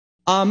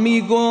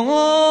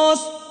Amigos,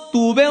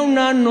 tuve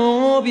una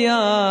novia.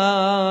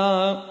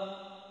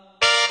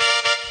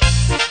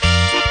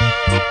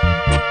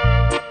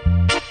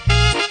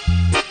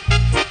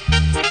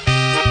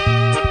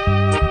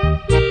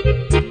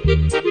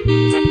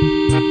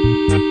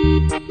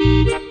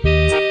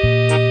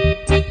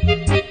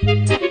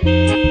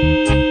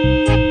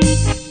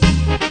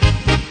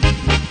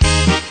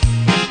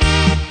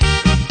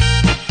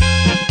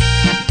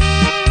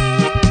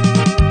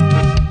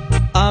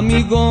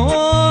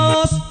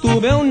 Amigos,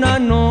 tuve una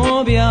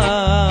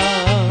novia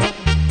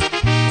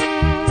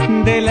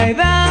de la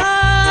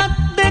edad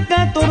de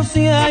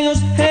 14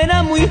 años,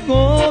 era muy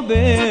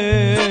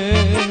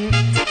joven,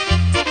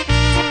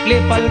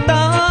 le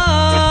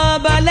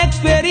faltaba la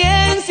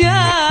experiencia.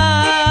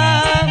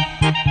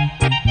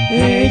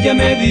 Ella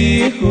me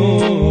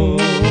dijo: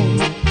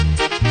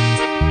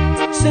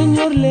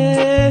 señor,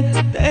 le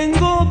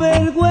tengo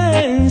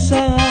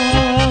vergüenza,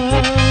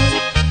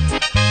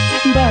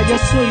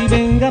 váyase hoy,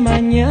 venga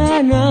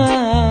mañana,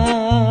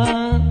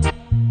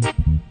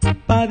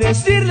 pa'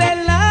 decirle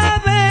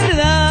la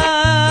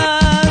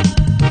verdad.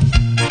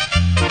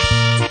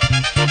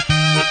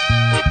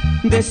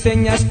 De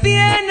señas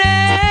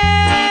tiene,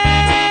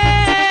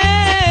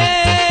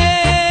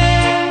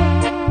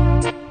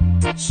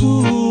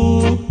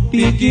 su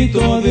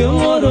piquito de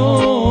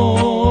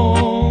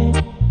oro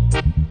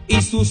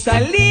y sus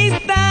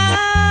alitas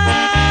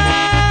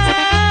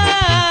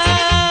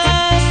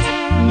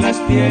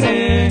las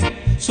tiene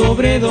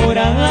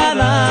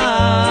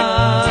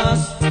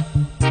sobredoradas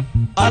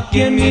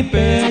aquí en mi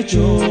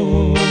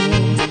pecho.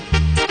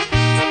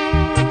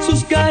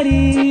 Sus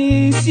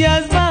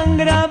caricias van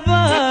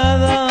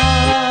grabadas.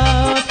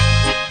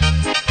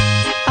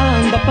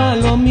 Anda,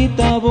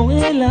 palomita,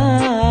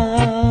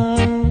 vuela,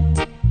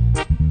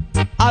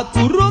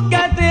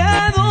 acurrúcate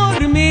a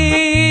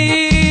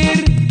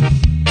dormir.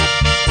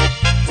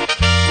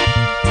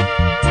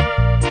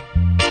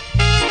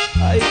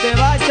 Ahí te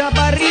va,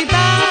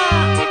 chaparrita,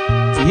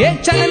 y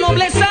échale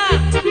nobleza.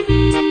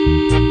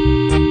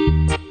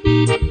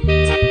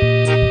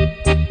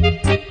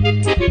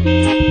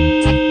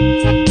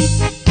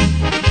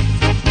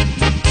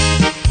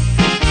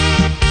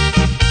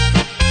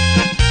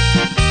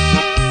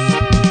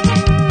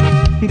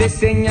 De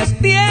señas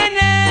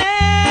tiene,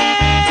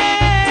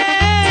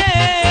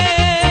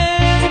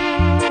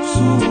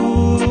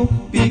 su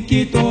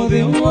piquito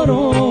de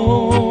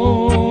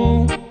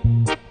oro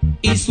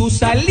y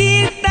sus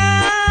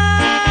alitas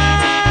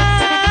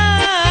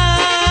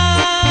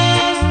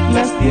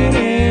las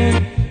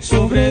tiene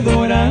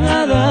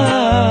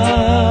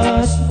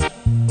sobredoradas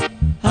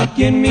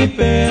aquí en mi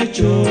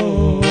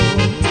pecho.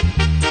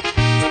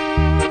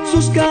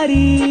 Sus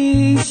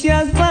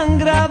caricias van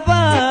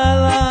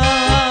grabadas.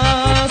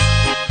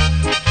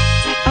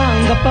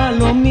 Anda,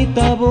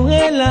 palomita,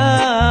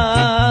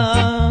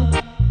 vuela,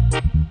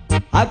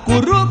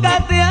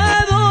 acurrúcate